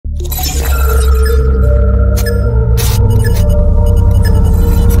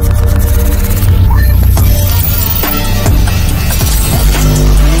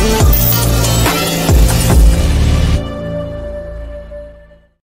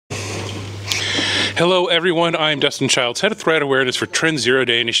Hello everyone, I'm Dustin Childs, Head of Threat Awareness for Trend Zero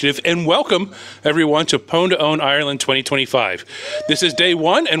Day Initiative, and welcome everyone to Pwn2Own Ireland 2025. This is day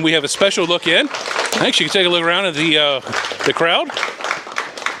one, and we have a special look in. Actually, you can take a look around at the crowd,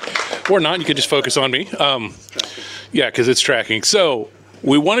 or not, you can just focus on me. Yeah, because it's tracking. So,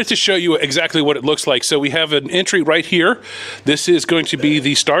 we wanted to show you exactly what it looks like. So we have an entry right here. This is going to be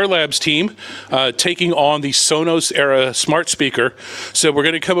the Star Labs team taking on the Sonos Era smart speaker. So we're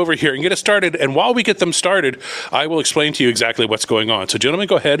going to come over here and get it started. And while we get them started, I will explain to you exactly what's going on. So gentlemen,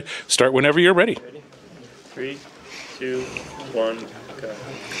 go ahead. Start whenever you're ready. 3, 2, 1, go.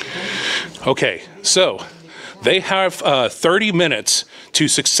 Okay, so they have 30 minutes to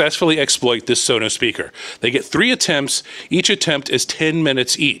successfully exploit this Sonos speaker. They get 3 attempts. Each attempt is 10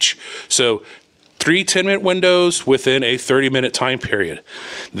 minutes each. So 3 10-minute windows within a 30-minute time period.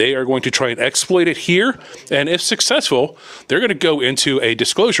 They are going to try and exploit it here, and if successful, they're going to go into a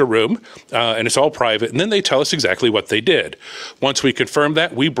disclosure room, and it's all private, and then they tell us exactly what they did. Once we confirm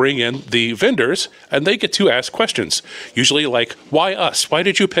that, we bring in the vendors, and they get to ask questions, usually like, why us? Why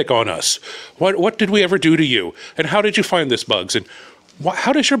did you pick on us? What did we ever do to you? And how did you find this bugs? And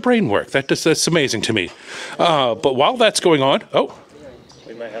how does your brain work? That's amazing to me. But while that's going on,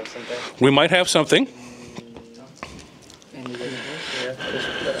 we might have something. We might have something.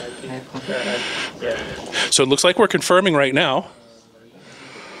 So it looks like we're confirming right now.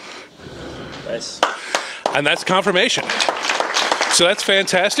 Nice. And that's confirmation. So that's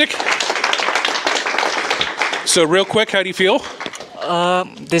fantastic. So real quick, how do you feel?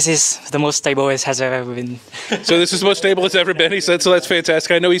 This is the most stable it has ever been. So this is the most stable it's ever been, he said, so that's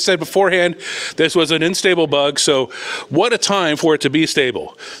fantastic. I know he said beforehand this was an unstable bug, so what a time for it to be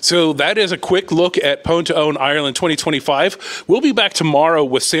stable. So that is a quick look at Pwn2Own Ireland 2025. We'll be back tomorrow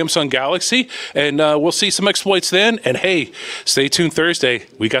with Samsung Galaxy, and we'll see some exploits then. And hey, stay tuned Thursday.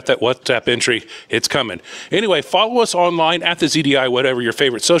 We got that WhatsApp entry. It's coming. Anyway, follow us online at the ZDI, whatever your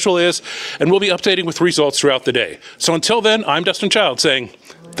favorite social is, and we'll be updating with results throughout the day. So until then, I'm Dustin Child saying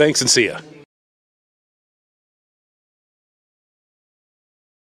thanks and see ya.